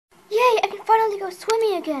go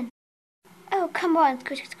swimming again. Oh, come on,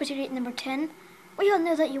 Squishy Treat number 10. We all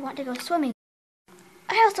know that you want to go swimming.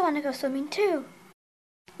 I also want to go swimming too.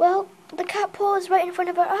 Well, the cat pool is right in front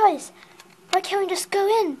of our eyes. Why can't we just go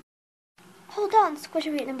in? Hold on, Squishy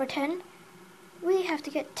Treat number 10. We have to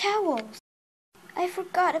get towels. I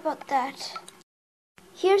forgot about that.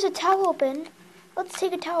 Here's a towel bin. Let's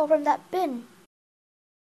take a towel from that bin.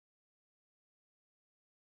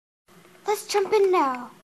 Let's jump in now.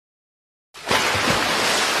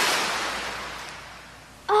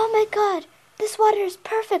 Oh my god, this water is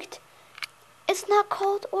perfect. It's not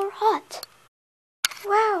cold or hot.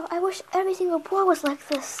 Wow, I wish every single pool was like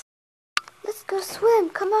this. Let's go swim,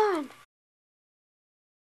 come on.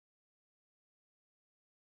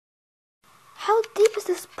 How deep is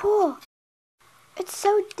this pool? It's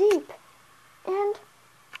so deep. And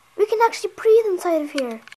we can actually breathe inside of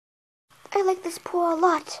here. I like this pool a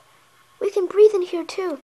lot. We can breathe in here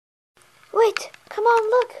too. Wait, come on,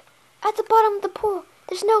 look. At the bottom of the pool,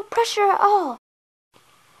 there's no pressure at all.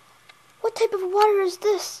 What type of water is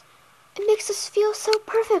this? It makes us feel so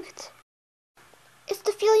perfect. It's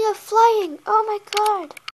the feeling of flying. Oh my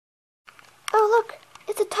god. Oh look,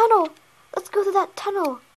 it's a tunnel. Let's go to that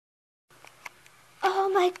tunnel.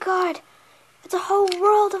 Oh my god. It's a whole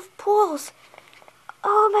world of pools.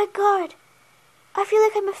 Oh my god. I feel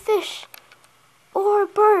like I'm a fish. Or a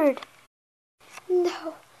bird.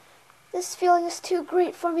 No. This feeling is too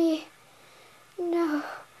great for me. No.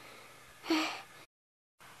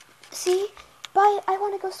 See? I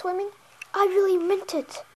want to go swimming. I really meant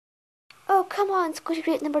it. Oh, come on, Squishy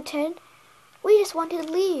Treat number 10. We just wanted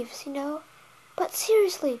leaves, you know. But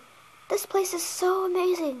seriously, this place is so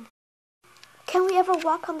amazing. Can we ever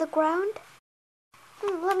walk on the ground?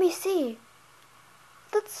 Let me see.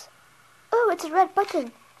 Oh, it's a red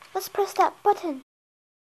button. Let's press that button.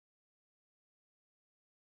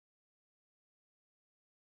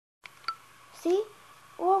 See?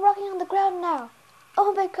 We're walking on the ground now.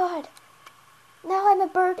 Oh my god. Now I'm a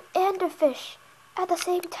bird and a fish at the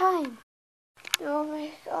same time. Oh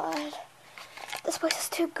my god. This place is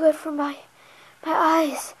too good for my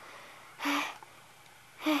eyes. I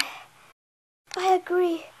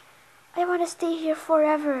agree. I want to stay here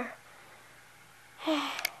forever.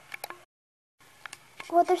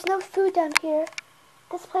 Well, there's no food down here.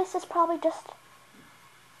 This place is probably just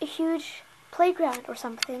a huge playground or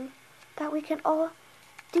something that we can all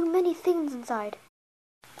do many things inside.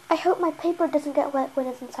 I hope my paper doesn't get wet when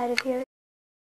it's inside of here.